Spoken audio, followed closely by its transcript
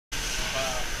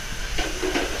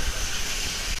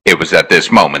It was at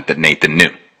this moment that Nathan knew.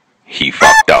 He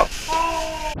fucked up.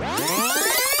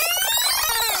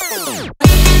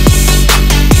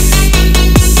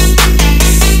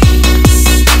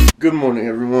 Good morning,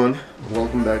 everyone.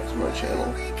 Welcome back to my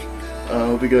channel. I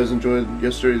hope you guys enjoyed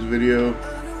yesterday's video.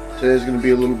 Today's going to be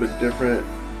a little bit different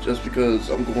just because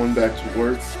I'm going back to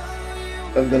work.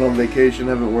 I've been on vacation,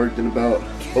 haven't worked in about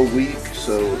a week,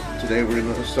 so today we're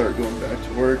going to start going back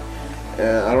to work.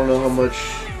 And I don't know how much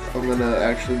I'm going to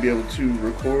actually be able to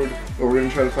record, but we're going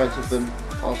to try to find something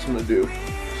awesome to do.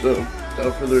 So,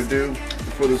 without further ado,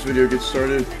 before this video gets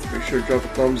started, make sure to drop a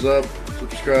thumbs up,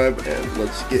 subscribe, and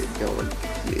let's get going.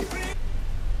 Yeah.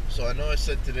 So I know I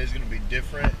said today's going to be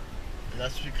different, and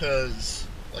that's because,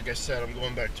 like I said, I'm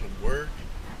going back to work,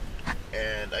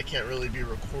 and I can't really be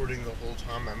recording the whole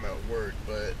time I'm at work,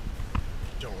 but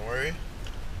don't worry.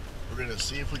 We're going to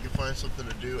see if we can find something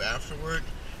to do after work.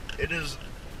 It is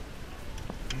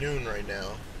noon right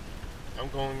now. I'm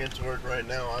going into work right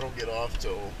now. I don't get off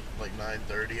till like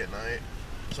 9:30 at night,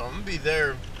 so I'm going to be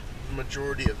there the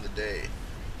majority of the day,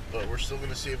 but we're still going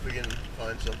to see if we can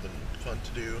find something fun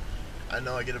to do. I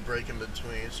know I get a break in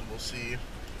between, so we'll see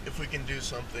if we can do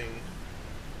something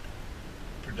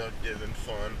productive and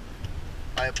fun.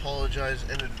 I apologize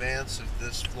in advance if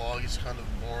this vlog is kind of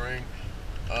boring,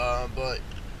 but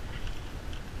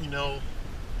you know,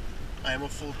 I am a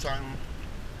full-time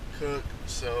cook,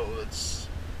 so it's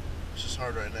just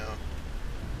hard right now.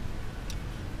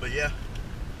 But yeah,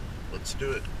 let's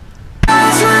do it.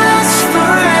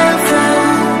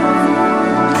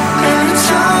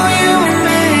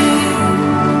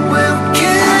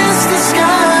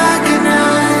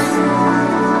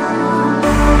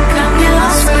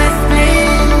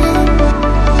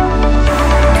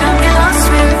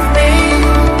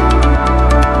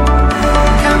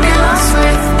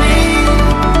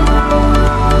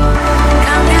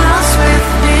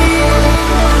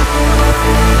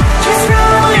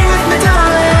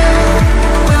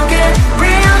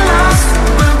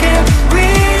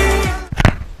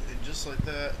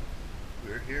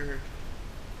 Here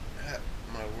at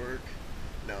my work.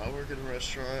 Now I work in a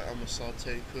restaurant. I'm a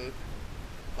saute cook,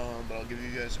 but I'll give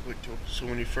you guys a quick tour. So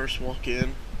when you first walk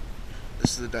in,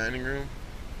 this is the dining room.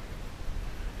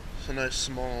 It's a nice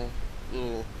small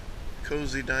little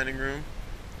cozy dining room.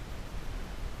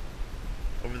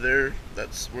 Over there,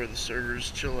 that's where the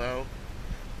servers chill out.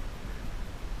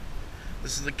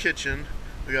 This is the kitchen.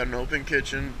 We got an open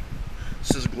kitchen.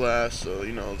 This is glass, so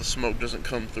you know the smoke doesn't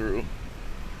come through.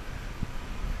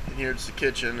 And here it's the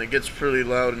kitchen. It gets pretty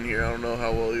loud in here. I don't know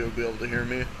how well you'll be able to hear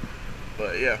me,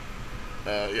 but yeah.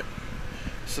 Yeah.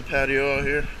 It's the patio out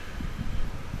here.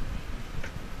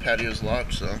 Patio's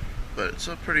locked, so, but it's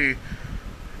a pretty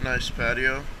nice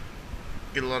patio.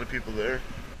 Get a lot of people there.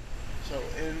 So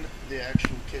in the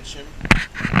actual kitchen,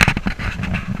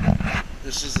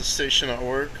 this is the station I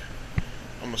work.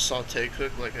 I'm a saute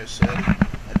cook, like I said.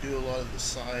 I do a lot of the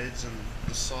sides and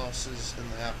the sauces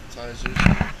and the appetizers.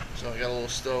 So I got a little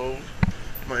stove,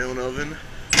 my own oven.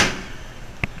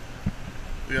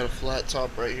 We got a flat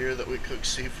top right here that we cook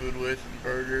seafood with, and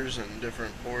burgers and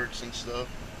different porks and stuff.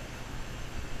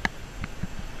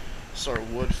 It's our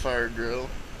wood fire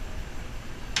grill.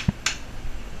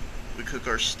 We cook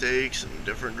our steaks and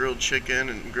different grilled chicken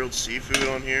and grilled seafood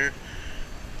on here.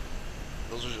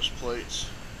 Those are just plates.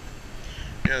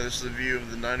 Yeah, this is the view of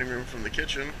the dining room from the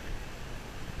kitchen.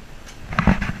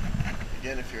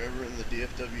 Again, if you're ever in the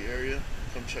DFW area,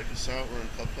 come check us out. We're in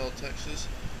Coppell, Texas.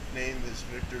 Name is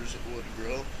Victor's Wood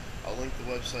Grill. I'll link the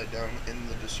website down in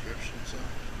the description, so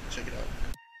check it out.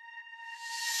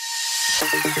 So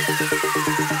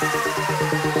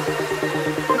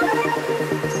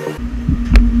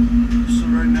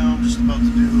right now I'm just about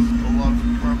to do a lot of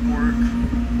prep work.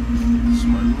 This is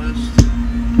my list.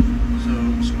 So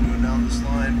I'm just going to go down this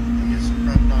line and get some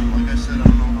prep done. Like I said, I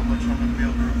don't know how much I'm going to be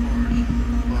able to record,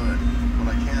 but when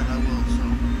I can, I will, so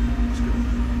let's go.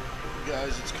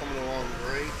 Guys, it's coming along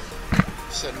great.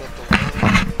 Setting up the line.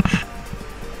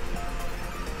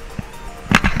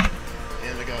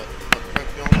 And I got the prep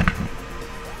going.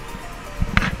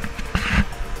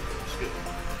 Let's go.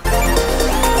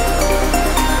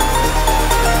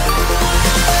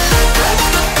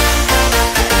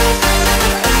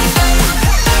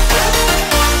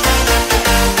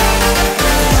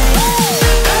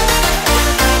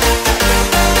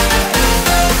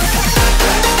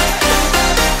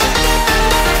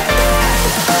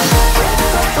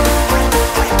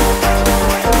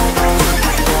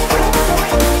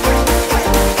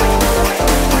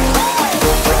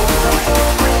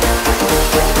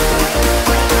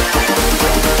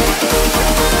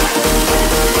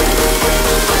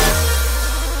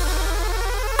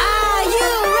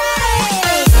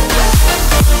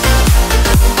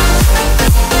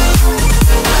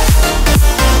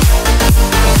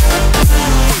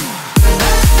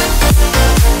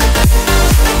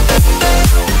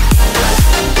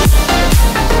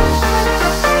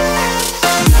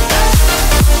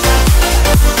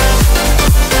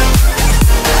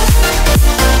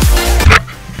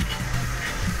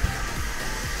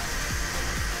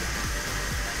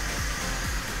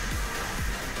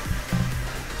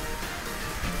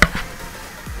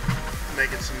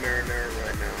 making some marinara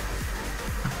right now.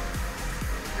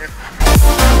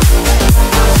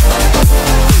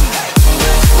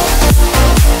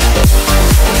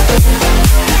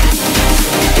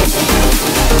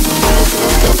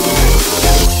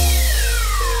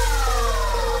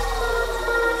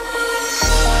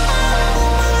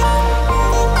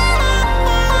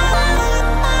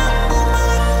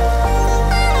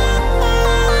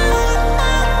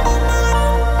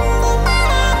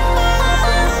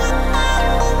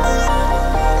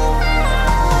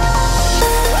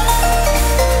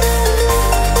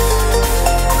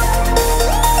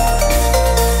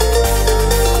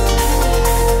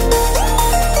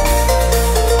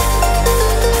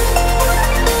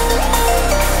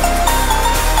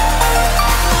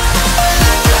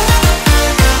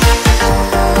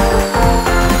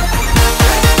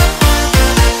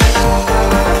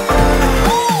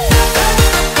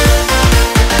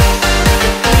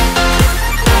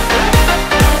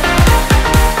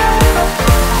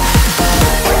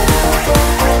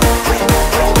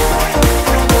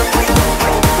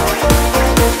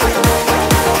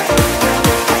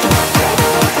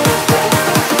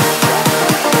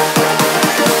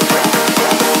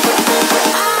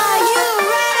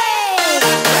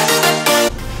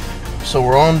 So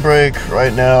we're on break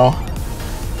right now.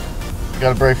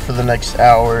 Got a break for the next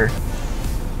hour.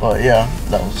 But yeah,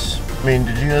 that was, I mean,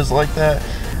 did you guys like that?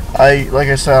 Like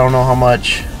I said, I don't know how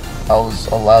much I was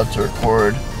allowed to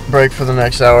record. Break for the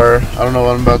next hour. I don't know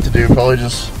what I'm about to do. Probably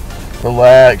just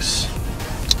relax,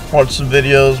 watch some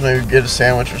videos, maybe get a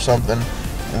sandwich or something,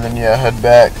 and then yeah, head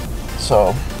back.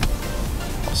 So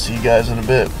I'll see you guys in a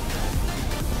bit.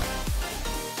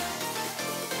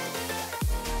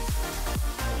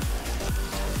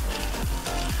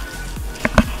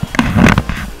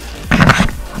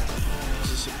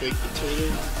 Baked potato.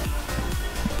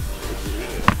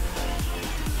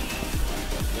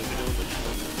 Let me know in the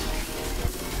comments.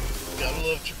 Gotta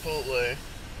love Chipotle.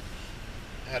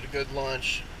 Had a good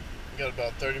lunch. Got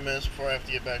about 30 minutes before I have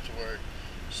to get back to work.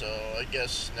 So I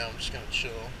guess now I'm just gonna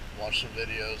chill, watch some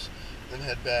videos, then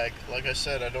head back. Like I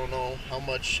said, I don't know how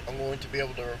much I'm going to be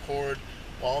able to record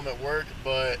while I'm at work,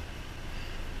 but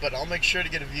I'll make sure to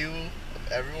get a view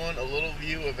of everyone, a little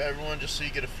view of everyone, just so you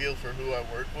get a feel for who I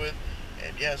work with.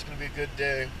 And yeah, it's going to be a good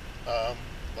day.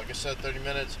 Like I said, 30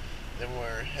 minutes, then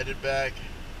we're headed back.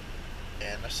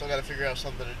 And I still got to figure out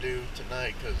something to do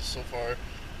tonight, because so far,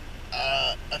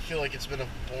 I feel like it's been a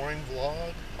boring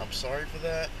vlog. I'm sorry for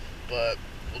that, but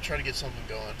we'll try to get something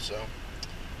going. So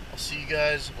I'll see you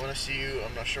guys when I see you.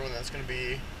 I'm not sure when that's going to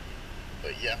be,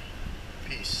 but yeah,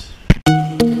 peace.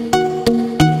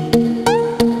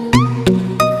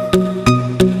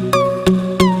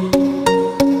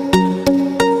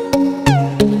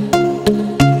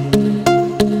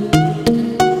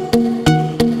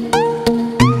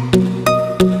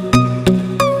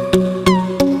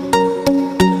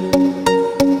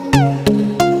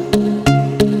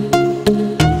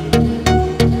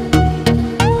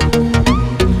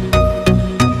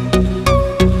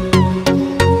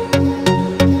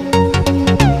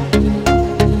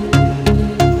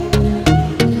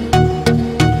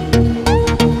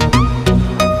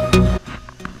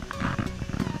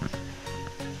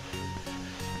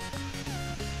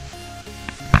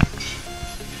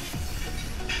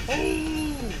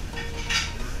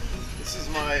 This is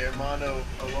my hermano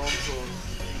Alonso.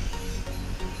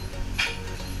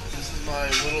 This is my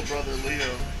little brother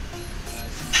Leo.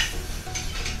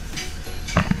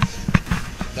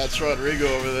 That's Rodrigo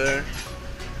over there.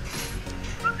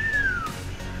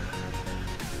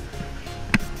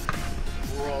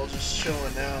 We're all just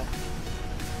chilling now.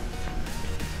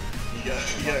 You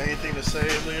got anything to say,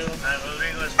 Leo?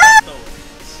 Rodrigo es tanto.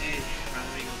 Sí,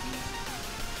 Rodrigo.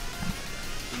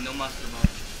 Y no más trabajo.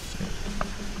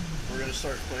 We're gonna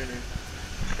start cleaning.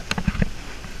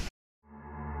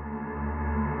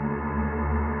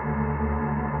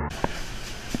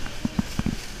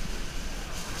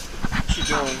 What you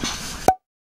doing?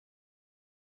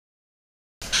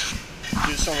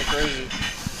 Do something crazy.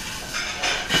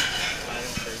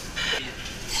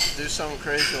 Do something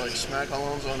crazy like smack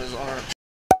Alonso on his arm.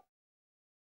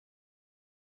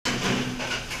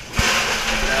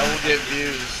 That will get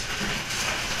views.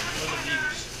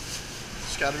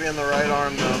 It's got to be on the right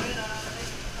arm though.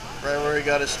 Right where he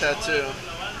got his tattoo.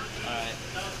 Alright.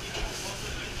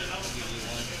 I'll give you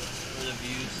one. For the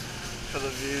views. For the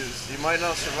views. You might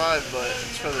not survive, but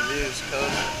it's for the views,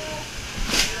 cuz.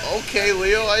 Okay,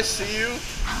 Leo, I see you.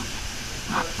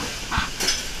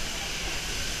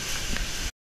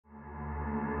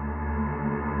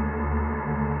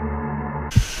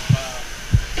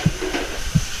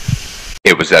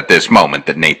 It was at this moment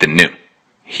that Nathan knew.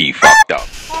 He fucked up.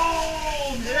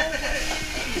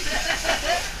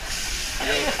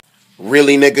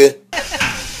 Really, nigga?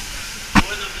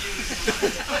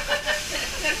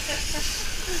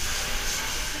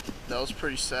 That was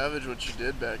pretty savage what you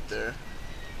did back there.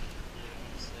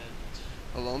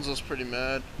 Alonzo's pretty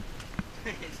mad.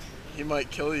 He might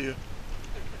kill you.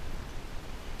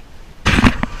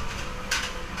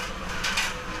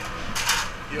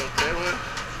 You okay with?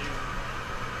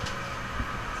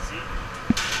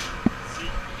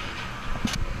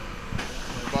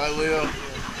 Bye, Leo.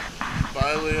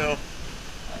 Bye, Leo.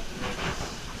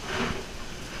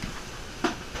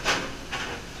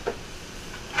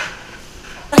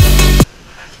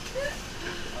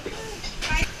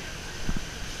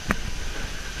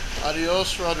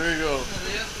 Adios, Rodrigo.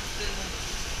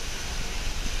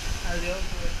 Adios.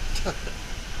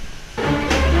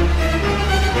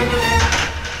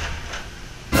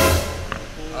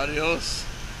 Adios.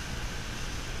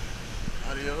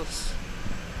 Adios.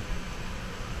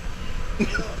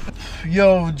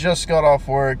 Yo, just got off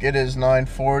work. It is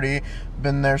 9:40.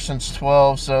 Been there since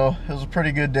 12, so it was a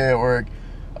pretty good day at work.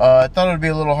 I thought it would be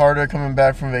a little harder coming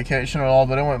back from vacation and all,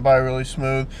 but it went by really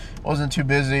smooth. Wasn't too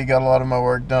busy, got a lot of my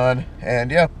work done. And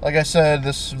yeah, like I said,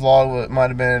 this vlog might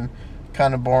have been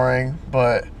kind of boring,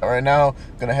 but right now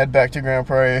I'm gonna head back to Grand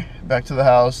Prairie, back to the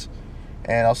house,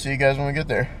 and I'll see you guys when we get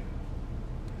there.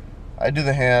 I do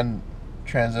the hand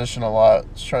transition a lot.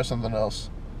 Let's try something else.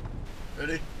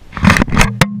 Ready?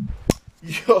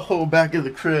 Yo, back in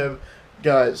the crib,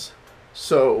 guys.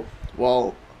 So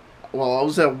while I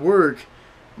was at work,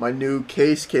 my new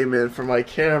case came in for my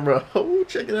camera. Oh,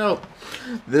 check it out.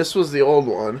 This was the old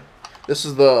one. This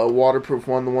is the waterproof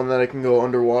one, the one that I can go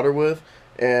underwater with,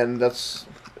 and it's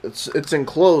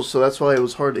enclosed, so that's why it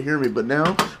was hard to hear me. But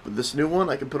now with this new one,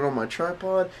 I can put it on my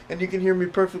tripod, and you can hear me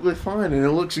perfectly fine, and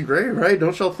it looks great, right?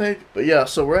 Don't y'all think? But yeah,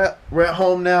 so we're at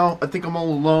home now. I think I'm all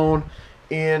alone.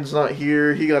 Ian's not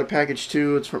here. He got a package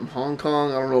too. It's from Hong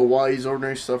Kong. I don't know why he's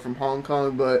ordering stuff from Hong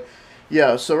Kong, but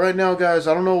yeah. So right now, guys,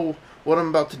 I don't know what I'm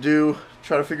about to do.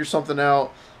 Try to figure something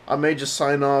out. I may just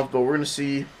sign off, but we're gonna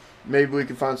see. Maybe we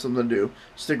can find something to do.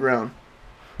 Stick around.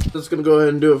 That's gonna go ahead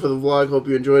and do it for the vlog. Hope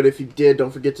you enjoyed it. If you did,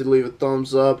 don't forget to leave a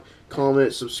thumbs up,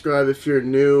 comment, subscribe if you're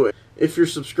new. If you're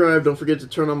subscribed, don't forget to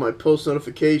turn on my post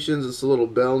notifications. It's a little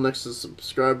bell next to the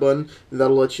subscribe button, and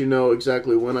that'll let you know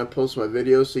exactly when I post my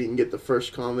videos, so you can get the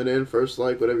first comment in, first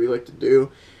like, whatever you like to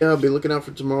do. Yeah, I'll be looking out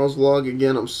for tomorrow's vlog.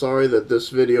 Again, I'm sorry that this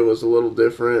video was a little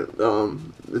different.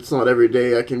 It's not every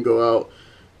day I can go out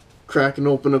cracking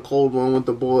open a cold one with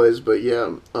the boys, but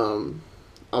yeah,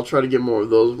 I'll try to get more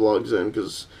of those vlogs in,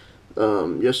 because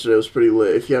yesterday was pretty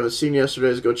lit. If you haven't seen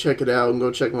yesterday's, go check it out, and go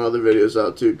check my other videos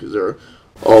out too, because they're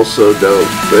also dope.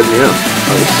 But yeah,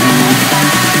 I will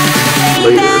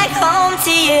see you later.